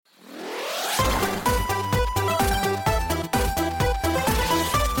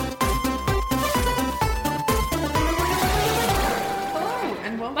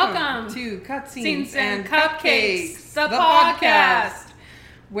Cutscenes and Cupcakes, the podcast,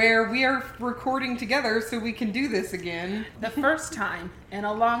 where we are recording together so we can do this again. The first time in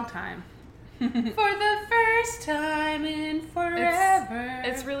a long time. For the first time in forever.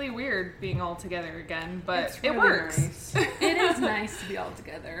 It's really weird being all together again, but Really it works. Nice. It is nice to be all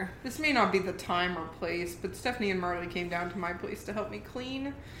together. This may not be the time or place, but Stephanie and Marley came down to my place to help me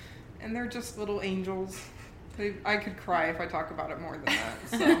clean, and they're just little angels. I could cry if I talk about it more than that,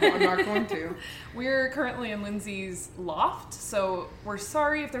 so I'm not going to. We're currently in Lindsay's loft, so we're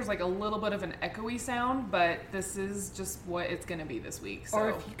sorry if there's like a little bit of an echoey sound, but this is just what it's going to be this week. So. Or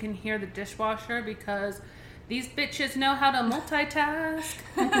if you can hear the dishwasher, because these bitches know how to multitask.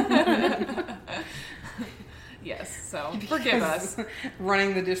 Yes, so forgive us.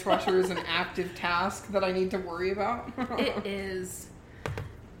 Running the dishwasher is an active task that I need to worry about. It is.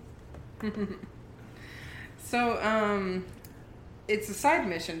 So, it's a side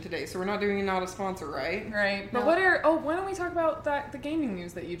mission today, so we're not doing not a sponsor, right? Right. But No. why don't we talk about the gaming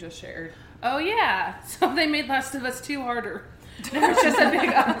news that you just shared? Oh yeah, so they made Last of Us 2 harder. There was just a big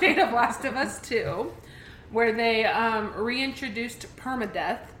update of Last of Us 2, where they reintroduced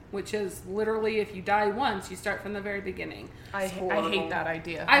permadeath, which is literally if you die once, you start from the very beginning. I hate that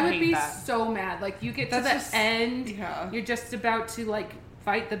idea. I would hate be that. so mad. Like, you get to That's the just- end, yeah. you're just about to, like,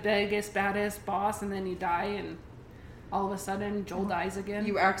 fight the biggest, baddest boss, and then you die, and all of a sudden, Joel dies again.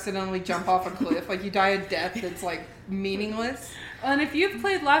 You accidentally jump off a cliff, like you die a death that's like meaningless. And if you've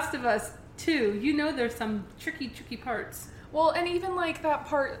played Last of Us 2, you know there's some tricky parts. Well, and even like that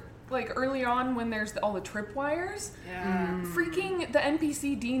part, like early on when there's all the tripwires. Yeah. Freaking the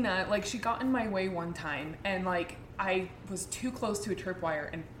NPC Dina, like she got in my way one time, and like I was too close to a tripwire,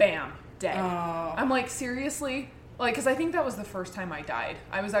 and bam, dead. Oh. I'm like, seriously? Like, because I think that was the first time I died.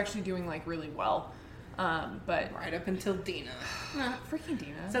 I was actually doing like really well, but Right up until Dina. freaking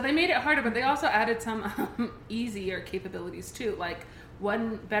Dina. So they made it harder, but they also added some easier capabilities too, like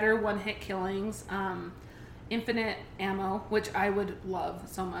better one-hit killings, infinite ammo, which I would love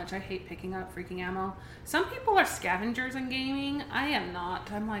so much. I hate picking up freaking ammo. Some people are scavengers in gaming. I am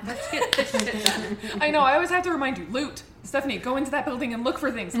not. I'm like, let's get this shit done. I know. I always have to remind you, loot. Stephanie, go into that building and look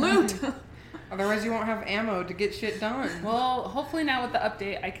for things. Loot. Otherwise, you won't have ammo to get shit done. Well, hopefully now with the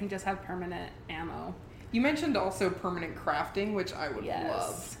update, I can just have permanent ammo. You mentioned also permanent crafting, which I would Yes.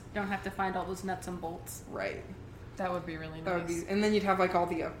 love. Don't have to find all those nuts and bolts. Right. That would be really That would nice. be, and then you'd have like all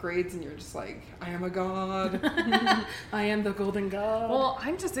the upgrades, and you're just like, I am a god. I am the golden god. Well,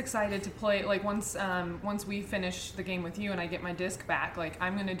 I'm just excited to play. Like once we finish the game with you and I get my disc back, like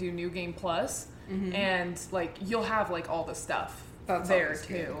I'm gonna do New Game Plus, and like you'll have like all the stuff That's there always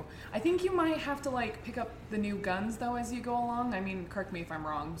too. good. I think you might have to like pick up the new guns though as you go along. I mean, correct me if I'm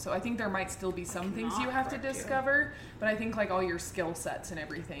wrong. So I think there might still be some things you cannot have to correct you. discover, but I think like all your skill sets and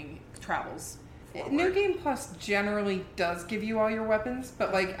everything travels forward. New Game Plus generally does give you all your weapons,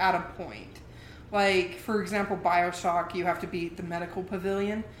 but like at a point. Like, for example, BioShock, you have to beat the medical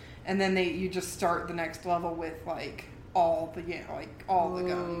pavilion, and then you just start the next level with like all the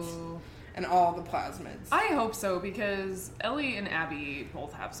guns Ooh. and all the plasmids. I hope so, because Ellie and Abby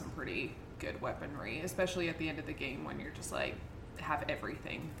both have some pretty good weaponry, especially at the end of the game when you're just like, have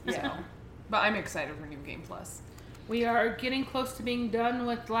everything. Yeah. So. But I'm excited for New Game Plus. We are getting close to being done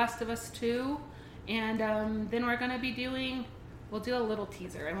with Last of Us 2, and then we're going to be we'll do a little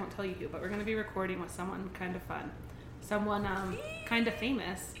teaser. I won't tell you who, but we're going to be recording with someone kind of fun. Someone kind of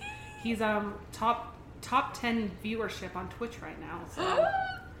famous. He's top 10 viewership on Twitch right now. So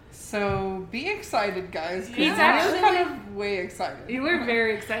So be excited, guys. 'cause He's we're actually- kind of way excited. we're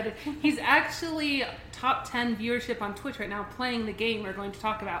very excited. He's actually top 10 viewership on Twitch right now playing the game we're going to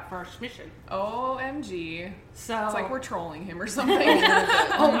talk about for our mission. OMG. So It's like we're trolling him or something.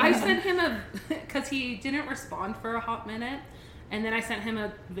 Oh, I sent him because he didn't respond for a hot minute, and then I sent him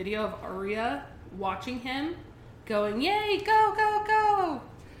a video of Arya watching him, going, "Yay, go, go, go!"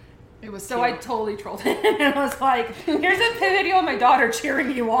 It was So I totally trolled him and was like, "Here's a video of my daughter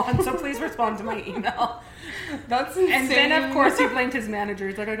cheering you on, so please respond to my email." That's insane. And then of course he blamed his manager.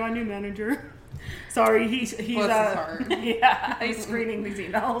 He's like, "I got a new manager." Sorry, he's Bless his heart. yeah, he's screening these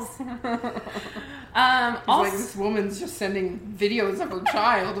emails. He's like, this woman's just sending videos of her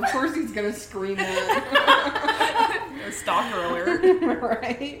child. Of course he's gonna screen that. Stalker alert.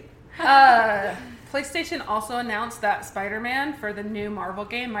 Right? PlayStation also announced that Spider-Man for the new Marvel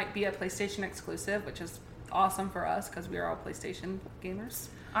game might be a PlayStation exclusive, which is awesome for us because we are all PlayStation gamers.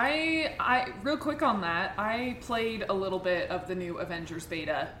 I real quick on that, I played a little bit of the new Avengers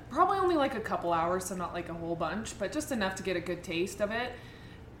beta. Probably only like a couple hours, so not like a whole bunch, but just enough to get a good taste of it.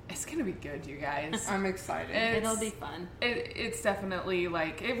 It's gonna be good, you guys. I'm excited. It'll be fun. It's definitely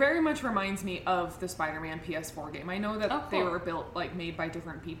like, it very much reminds me of the Spider-Man PS4 game. I know that they were built, like, made by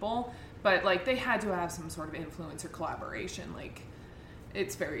different people, but like they had to have some sort of influence or collaboration. Like,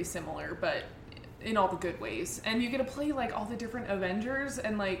 it's very similar, but in all the good ways. And you get to play like all the different Avengers,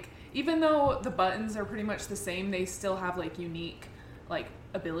 and like even though the buttons are pretty much the same, they still have like unique like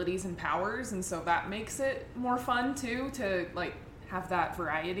abilities and powers, and so that makes it more fun too, to like have that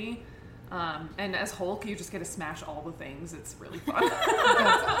variety. And as Hulk, you just get to smash all the things. It's really fun.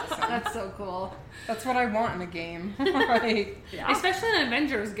 That's awesome. That's so cool. That's what I want in a game. Like, Yeah. Especially an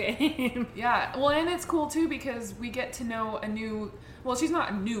Avengers game. Yeah. Well, and it's cool too because we get to know a new, well, she's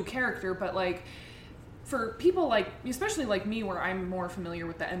not a new character, but like for people like, especially like me, where I'm more familiar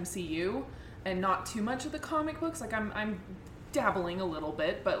with the MCU and not too much of the comic books, like I'm dabbling a little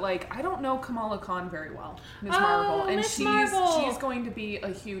bit, but like I don't know Kamala Khan very well, Ms. Marvel, and Ms. Marvel. she's going to be a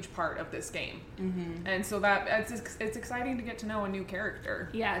huge part of this game, and so that it's exciting to get to know a new character.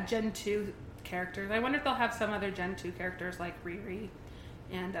 Yeah, Gen 2 characters. I wonder if they'll have some other Gen 2 characters like Riri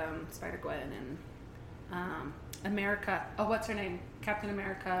and Spider-Gwen and America. Oh, what's her name? Captain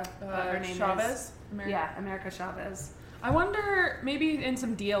America. Her name Chavez. is... Yeah, America Chavez. I wonder maybe in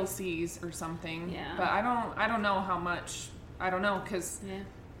some DLCs or something. Yeah. But I don't know how much. I don't know because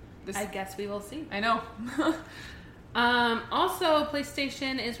Yeah. I guess we will see. I know. Also,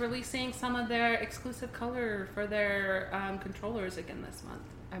 PlayStation is releasing some of their exclusive color for their controllers again this month.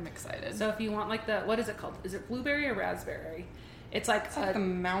 I'm excited. So if you want like the, what is it called? Is it blueberry or raspberry? It's like the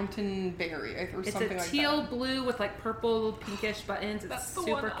mountain berry or it's something a like teal that. blue with like purple pinkish buttons. It's That's the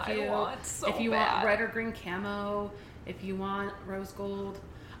super one cute. I want so if you bad. want red or green camo, if you want rose gold.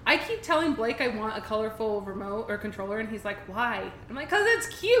 I keep telling Blake I want a colorful remote or controller, and he's like, "Why?" I'm like, "Cause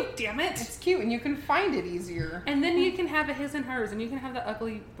it's cute, damn it!" It's cute, and you can find it easier. And then you can have a his and hers, and you can have the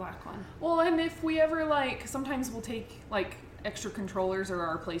ugly black one. Well, and if we ever like, sometimes we'll take like extra controllers or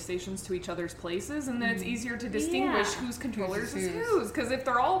our PlayStations to each other's places, and then it's easier to distinguish Yeah. whose controllers Whose is is whose. Because if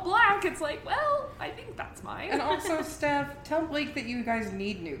they're all black, it's like, well, I think that's mine. And also, Steph, tell Blake that you guys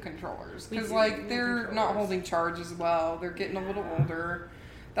need new controllers. We Because, do like, need they're controllers. not holding charge as well. They're getting a little older.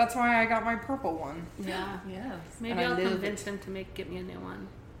 That's why I got my purple one. Yeah. Yes. Maybe And I I'll love convince him to get me a new one.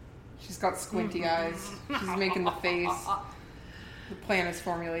 She's got squinty eyes. She's making the face. The plan is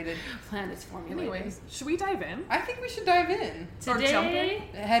formulated. Plan is formulated. Anyways, should we dive in? I think we should dive in. Or jump Today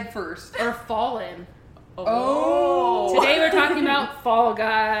Head first. or fall in. Oh. Today we're talking about Fall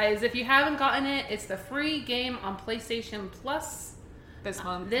Guys. If you haven't gotten it, it's the free game on PlayStation Plus This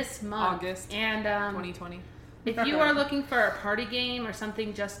month. this month. August And 2020. if you are looking for a party game or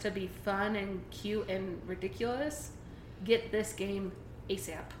something just to be fun and cute and ridiculous, get this game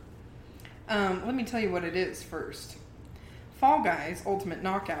ASAP. Let me tell you what it is first. Fall Guys Ultimate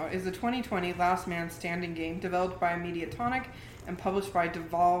Knockout is a 2020 last man standing game developed by Mediatonic and published by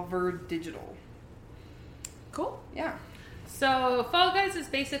Devolver Digital. Cool. Yeah. So Fall Guys is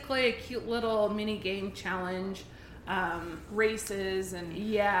basically a cute little mini game challenge. Races and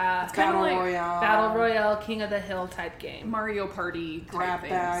Yeah, It's kinda Battle like Royale. Battle Royale, King of the Hill type game. Mario Party Grab type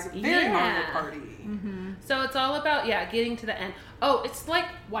bag. things. Very Yeah. Mario Party. So it's all about getting to the end. Oh, it's like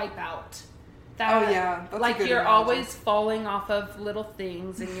Wipeout. Oh, yeah, that's a like good you're analogy. always falling off of little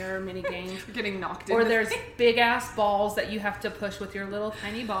things in your mini games. Getting knocked in. Or there's big ass balls that you have to push with your little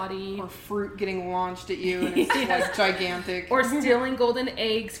tiny body. Or fruit getting launched at you and it's like gigantic. Or stealing golden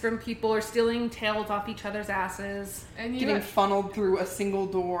eggs from people, or stealing tails off each other's asses. and you getting funneled through a single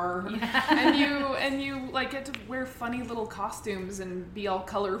door. and you like get to wear funny little costumes and be all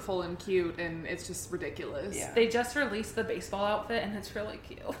colorful and cute, and it's just ridiculous. Yeah. They just released the baseball outfit, and it's really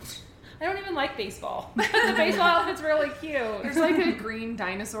cute. I don't even like baseball. The baseball outfit's really cute. There's like a green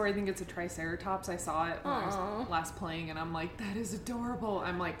dinosaur. I think it's a Triceratops. I saw it when I Aw. was last playing, and I'm like, that is adorable.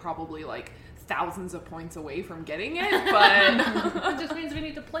 I'm like probably like thousands of points away from getting it, but It just means we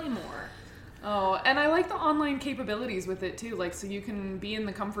need to play more. oh, and I like the online capabilities with it too. Like, so you can be in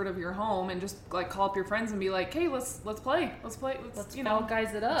the comfort of your home and just like call up your friends and be like, hey, let's play. Let's Fall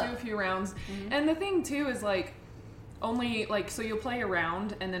Guys it up. do a few rounds. And the thing too is like only like, so you'll play a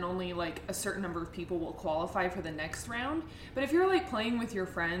round and then only like a certain number of people will qualify for the next round. But if you're like playing with your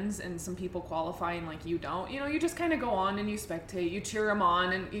friends and some people qualify and like you don't, you just kind of go on and you spectate, you cheer them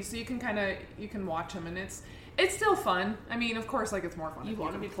on, and so you can watch them, and it's still fun. I mean, of course, like it's more fun if you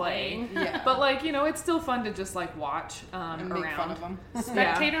wanna can be play. playing. Yeah. But like, it's still fun to just like watch and around. make fun of them.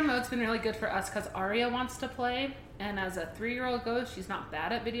 Spectator mode's been really good for us because Aria wants to play, and as a 3-year-old goes, she's not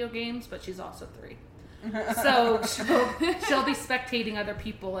bad at video games, but she's also 3. So she'll be spectating other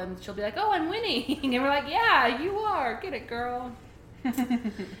people, and she'll be like, "Oh, I'm winning," and we're like, "Yeah, you are. Get it, girl."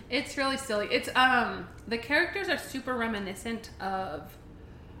 It's really silly. It's the characters are super reminiscent of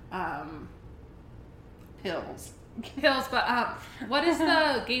Hills. but what is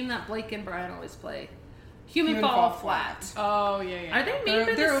the game that Blake and Brian always play? Human Fall Flat. Oh, yeah. Are they made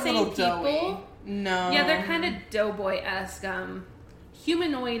by They're the a same little people? doughy. No. Yeah, they're kind of doughboy-esque,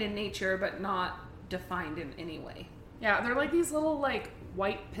 humanoid in nature, but not defined in any way. Yeah, they're like these little like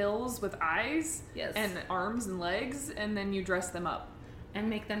white pills with eyes Yes. and arms and legs, and then you dress them up And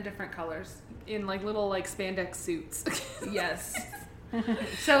make them different colors. in like little like spandex suits. Yes.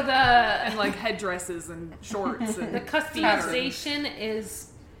 So And like headdresses and shorts the and customization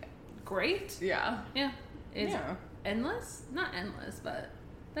is great. yeah. Yeah. It's Yeah. endless? Not endless, but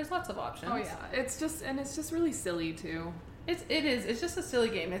there's lots of options. Oh yeah, it's just really silly too. It is. It's just a silly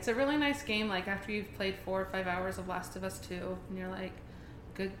game. It's a really nice game. Like after you've played 4 or 5 hours of Last of Us 2, and you're like,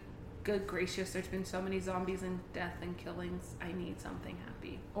 good gracious, there's been so many zombies and death and killings. I need something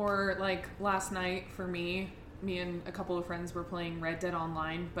happy. Or like last night for me and a couple of friends were playing Red Dead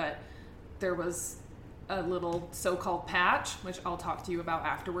Online, but there was a little so-called patch, which I'll talk to you about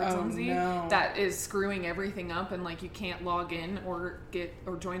afterwards, Oh, Lindsay, no. that is screwing everything up, and like you can't log in or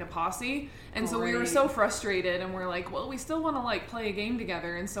join a posse. And so we were Great. so frustrated, and we're like, well, we still want to like play a game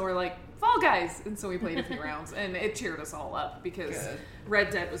together, and so we're like, Fall Guys, and so we played a few rounds, and it cheered us all up because Good. Red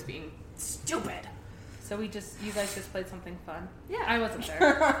Dead was being stupid. So you guys just played something fun. Yeah. I wasn't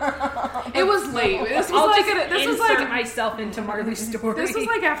there. It was late. This was I'll like just this was insert like myself into Marley's story. This was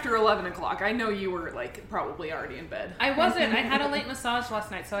like after 11 o'clock. I know you were like probably already in bed. I wasn't. I had a late massage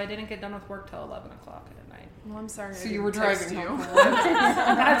last night, so I didn't get done with work till 11 o'clock at night. Well, I'm sorry. So you were driving you. home.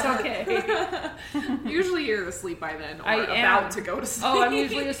 That's okay. Usually you're asleep by then, or I am. about to go to sleep. Oh, I'm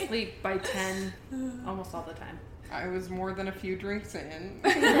usually asleep by 10, almost all the time. I was more than a few drinks in.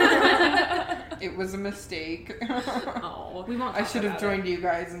 It was a mistake. Oh, We won't. I talk should have about joined you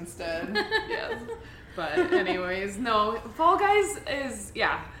guys instead. yes. But anyways, no. Fall Guys is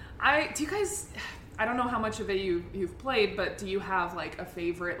do you guys? I don't know how much of it you've played, but do you have like a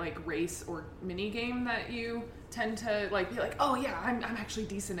favorite like race or mini game that you tend to like be like, oh yeah, I'm actually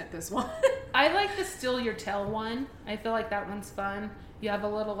decent at this one. I like the Steal Your Tail one. I feel like that one's fun. You have a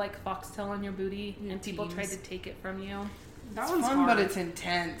little like foxtail on your booty, Your and people try teams. to take it from you. That It's one's fun, hard. but it's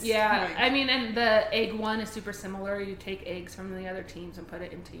intense. Yeah, Like, I mean, and the egg one is super similar. You take eggs from the other teams and put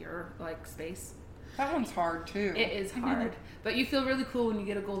it into your like space. that one's hard too. It is hard, but you feel really cool when you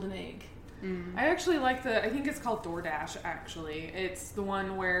get a golden egg. I actually like I think it's called DoorDash, actually. It's the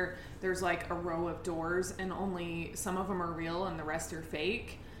one where there's like a row of doors and only some of them are real and the rest are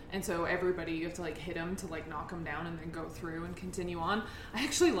fake. And so everybody, you have to like hit them to like knock them down and then go through and continue on. I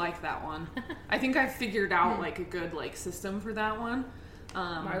actually like that one. I think I figured out like a good like system for that one.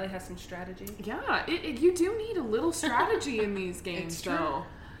 Marley has some strategy. Yeah, you do need a little strategy in these games, It's true. though.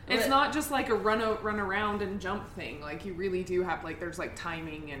 It's not just like a run around and jump thing. Like you really do have like there's like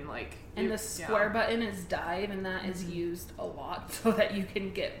timing and like And the square button is dive, and that is used a lot so that you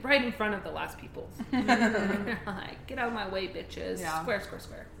can get right in front of the last people. Like, get out of my way, bitches. Yeah. Square, square,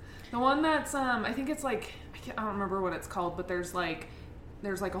 square. The one that's I think it's like I don't remember what it's called, but there's like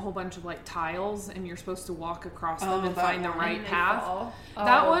a whole bunch of like tiles, and you're supposed to walk across them Oh, and that find the one. right And they path. fall.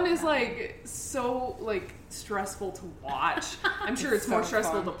 That Oh, one is like so like stressful to watch. I'm sure it's more so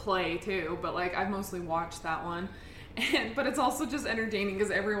stressful fun. to play too, but like I've mostly watched that one. But it's also just entertaining because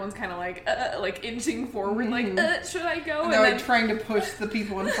everyone's kind of like inching forward, like should I go? And they're like trying to push the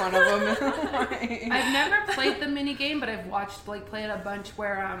people in front of them. I've never played the mini game, but I've watched Blake play it a bunch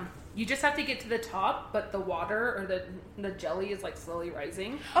where you just have to get to the top, but the water or the jelly is like slowly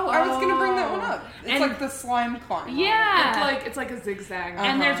rising. Oh, I was gonna bring that one up. It's And- like the slime climb. Yeah. It's like a zigzag.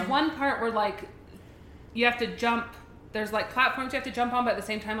 And there's Uh-huh. one part where like you have to jump. There's like platforms you have to jump on, but at the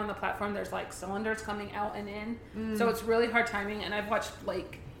same time on the platform there's like cylinders coming out and in. So it's really hard timing. And I've watched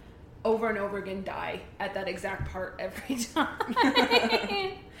Blake over and over again die at that exact part every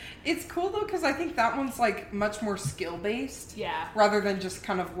time. It's cool though because I think that one's like much more skill based. Yeah. Rather than just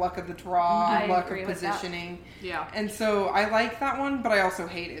kind of luck of the draw, I luck agree of with that. positioning. Yeah. And so I like that one, but I also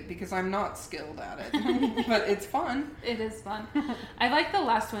hate it because I'm not skilled at it. But it's fun. It is fun. I like the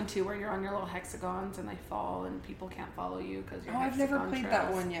last one too, where you're on your little hexagons and they fall and people can't follow you because you're. Oh, I've never played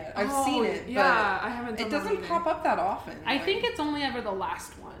that one yet. I've seen it, but Yeah, I haven't. Done it that doesn't either. pop up that often. I Like- think it's only ever the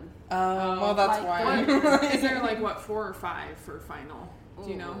last one. well, that's like why. Is there like what 4 or 5 for final? Do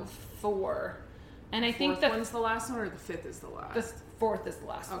you know? 4. And I think Fourth the one's the last one, or the 5th is the last? The fourth is the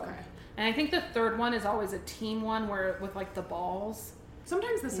last one. Okay. And I think the third one is always a team one where with like the balls.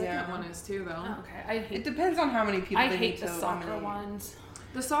 Sometimes the second Yeah. one is too, though. Oh, okay. I It hate depends on how many people I they hate need the to soccer eliminate. ones.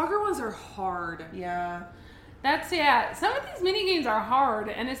 The soccer ones are hard. Yeah. Some of these mini games are hard,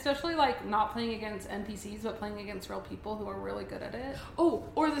 and especially like not playing against NPCs, but playing against real people who are really good at it. Oh,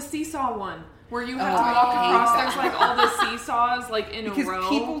 or the seesaw one where you have to walk across. There's like all the seesaws like in a row. Because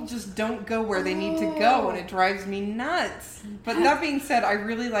people just don't go where they need to go, and it drives me nuts. But that being said, I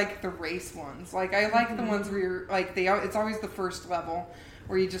really like the race ones. Like I like the ones where you're like it's always the first level,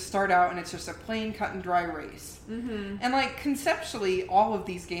 where you just start out and it's just a plain cut and dry race. Mm-hmm. And like conceptually, all of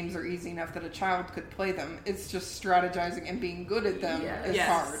these games are easy enough that a child could play them. It's just strategizing and being good at them is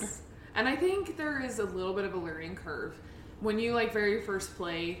hard. And I think there is a little bit of a learning curve. When you like very first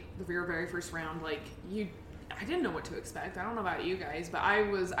play your very first round, like I didn't know what to expect. I don't know about you guys, but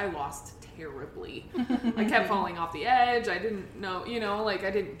I lost terribly. I kept falling off the edge. I didn't know, like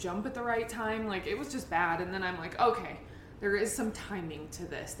I didn't jump at the right time. Like it was just bad. And then I'm like, okay, there is some timing to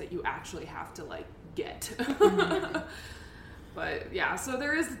this that you actually have to like get. But yeah, so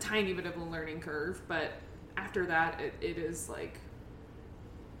there is a tiny bit of a learning curve, but after that it is like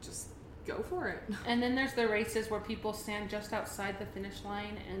just go for it. And then there's the races where people stand just outside the finish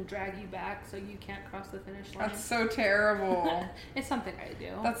line and drag you back so you can't cross the finish line. That's so terrible. It's something I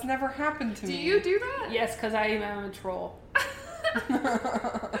do. That's never happened to me. Do you do that? Yes, because I am a troll.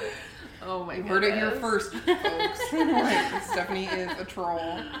 Oh my god. You heard it here first, folks. Stephanie is a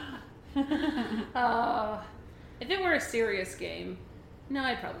troll. If it were a serious game, no,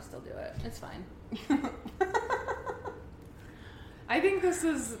 I'd probably still do it. It's fine. I think this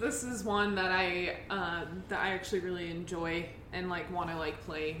is one that I actually really enjoy and like want to like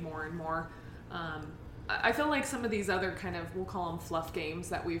play more and more. I feel like some of these other kind of, we'll call them fluff games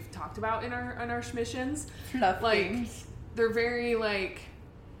that we've talked about in our schmissions. Fluff like, games. They're very like,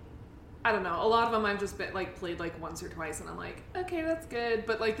 I don't know. A lot of them I've just played like once or twice, and I'm like, okay, that's good.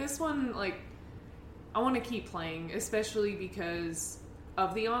 But like this one, like I want to keep playing, especially because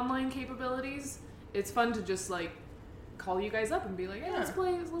of the online capabilities. It's fun to just like call you guys up and be like, hey, let's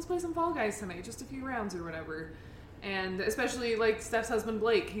play some Fall Guys tonight, just a few rounds or whatever. And especially like Steph's husband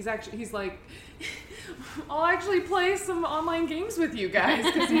Blake, he's like, I'll actually play some online games with you guys,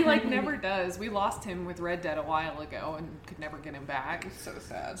 because he like never does. We lost him with Red Dead a while ago and could never get him back. It's so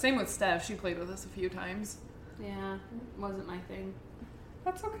sad. Same with Steph, she played with us a few times. Yeah, it wasn't my thing.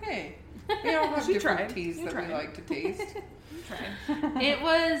 That's okay. We all have different teas that we like to taste.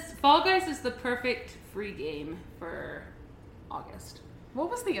 Fall Guys is the perfect free game for August. What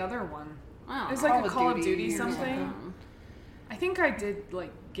was the other one? Wow. It was like a Call of Duty something. I think I did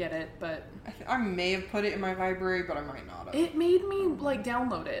like get it, but I may have put it in my library, but I might not have. It made me like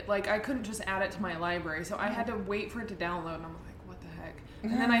download it. Like I couldn't just add it to my library, so I had to wait for it to download, and I'm like, what the heck?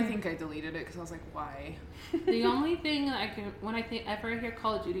 And then I think I deleted it because I was like, why? The only thing when I ever hear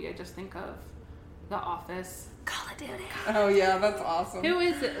Call of Duty, I just think of The Office. Call of Duty. Oh yeah, that's awesome. Who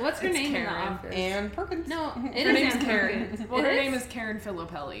is it? What's her name Karen. in The Office? Ann Perkins. No, Her name's Karen. Well, her name is is Karen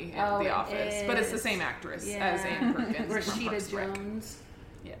Filippelli in Oh, The it Office, but it's the is. same actress Yeah. as Ann Perkins. from Rashida Parks and Rec. Jones.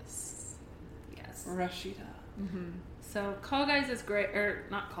 Yes. Yes. Rashida. Mm-hmm. So Call Guys is great, or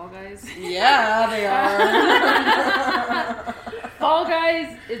not Call Guys. Yeah, they are. Fall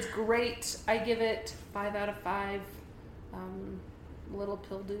Guys is great. I give it 5 out of 5. Little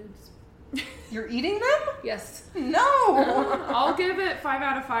pill dudes. You're eating them? Yes. No. I'll give it 5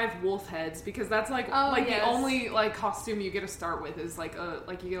 out of 5 wolf heads, because that's like yes. the only like costume you get to start with is like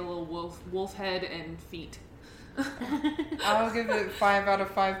you get a little wolf head and feet. I'll give it 5 out of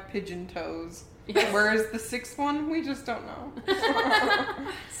 5 pigeon toes. Whereas the 6th one, we just don't know.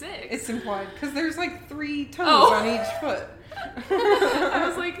 6. It's implied because there's like 3 toes Oh. on each foot. I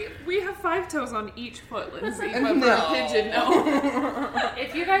was like, we have 5 toes on each foot, Lindsay, but for No. a pigeon, no.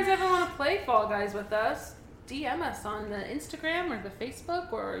 If you guys ever want to play Fall Guys with us, DM us on the Instagram or the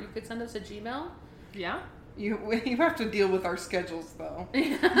Facebook, or you could send us a Gmail. Yeah. You have to deal with our schedules though,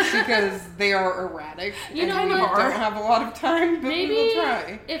 because they are erratic. You know and we what? don't have a lot of time, but Maybe we will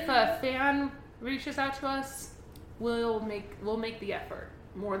try. if a fan reaches out to us, we'll make the effort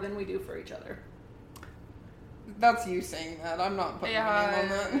more than we do for each other. That's you saying that. I'm not putting my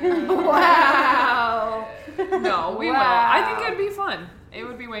name on that. Wow. No, we will. Wow. I think it'd be fun. It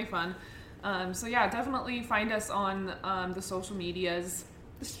would be way fun. So yeah, definitely find us on the social medias.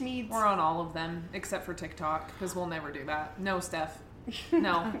 The Schmeeds. We're on all of them except for TikTok, because we'll never do that. No, Steph.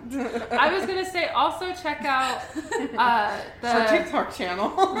 No. I was gonna say also check out Our the. TikTok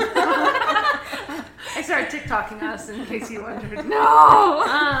channel. I started TikToking us in case you wondered.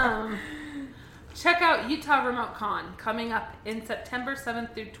 No. Check out Utah Remote Con coming up in September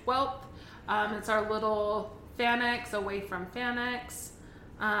 7th through 12th. It's our little FanX away from FanX.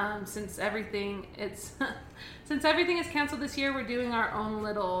 Since everything is canceled this year, we're doing our own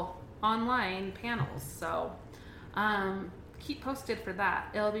little online panels. So Keep posted for that.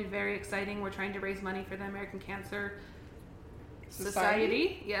 It'll be very exciting. We're trying to raise money for the American Cancer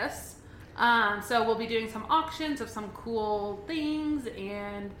Society. Yes. So we'll be doing some auctions of some cool things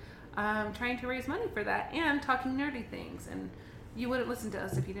and trying to raise money for that and talking nerdy things. And you wouldn't listen to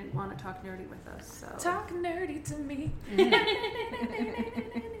us if you didn't want to talk nerdy with us. So talk nerdy to me.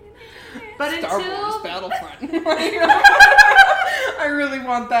 But Star Wars Battlefront. I really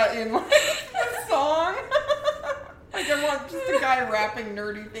want that in like the song. Like I want just a guy rapping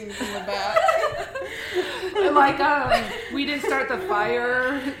nerdy things in the back. Like we didn't start the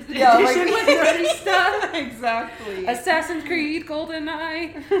fire yeah, edition with nerdy stuff. Exactly. Assassin's Creed,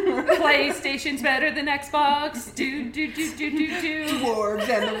 GoldenEye, PlayStation's better than Xbox. Do. Dwarves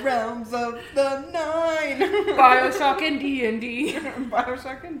and the realms of the nine. BioShock and D&D.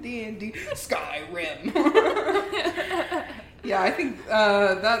 BioShock and D&D. Skyrim. Yeah, I think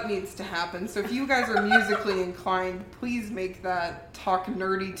that needs to happen. So if you guys are musically inclined, please make that Talk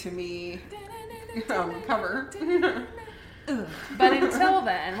Nerdy to Me cover. But until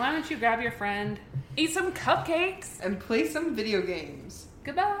then, why don't you grab your friend, eat some cupcakes, and play some video games.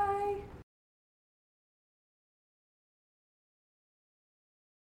 Goodbye.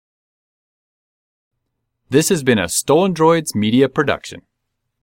 This has been a Stolen Droids Media production.